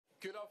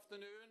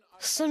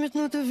Саммит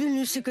НАТО в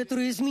Вильнюсе,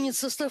 который изменит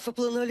состав и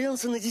план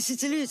альянса на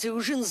десятилетия,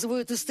 уже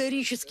называют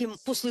историческим.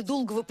 После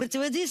долгого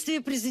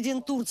противодействия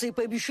президент Турции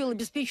пообещал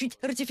обеспечить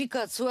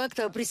ратификацию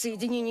акта о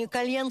присоединении к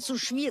альянсу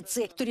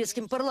Швеции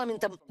турецким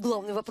парламентом.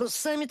 Главный вопрос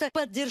саммита –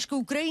 поддержка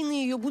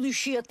Украины и ее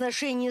будущие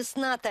отношения с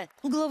НАТО.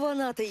 Глава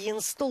НАТО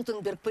Йенс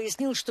Столтенберг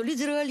пояснил, что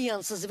лидеры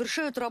альянса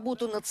завершают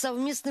работу над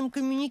совместным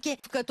коммюнике,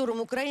 в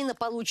котором Украина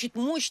получит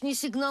мощный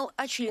сигнал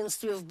о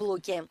членстве в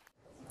блоке.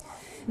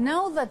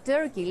 Now that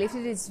Turkey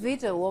lifted its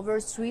veto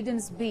over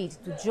Sweden's bid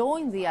to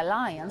join the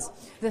alliance,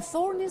 the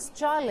thorniest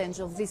challenge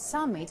of this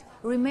summit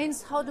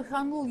remains how to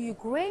handle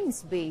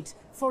Ukraine's bid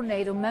for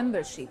NATO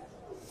membership.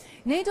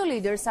 NATO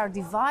leaders are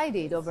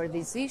divided over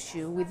this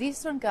issue, with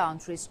eastern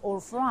countries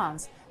or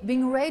France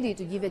being ready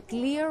to give a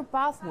clear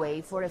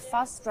pathway for a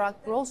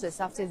fast-track process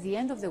after the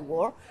end of the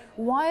war,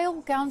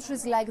 while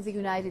countries like the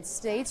United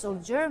States or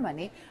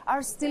Germany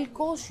are still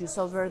cautious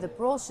over the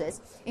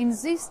process,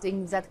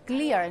 insisting that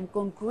clear and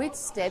concrete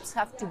steps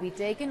have to be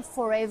taken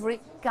for every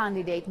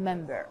candidate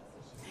member.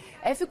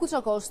 Efi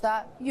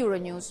Koutsakosta,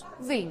 Euronews,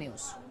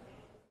 Vilnius.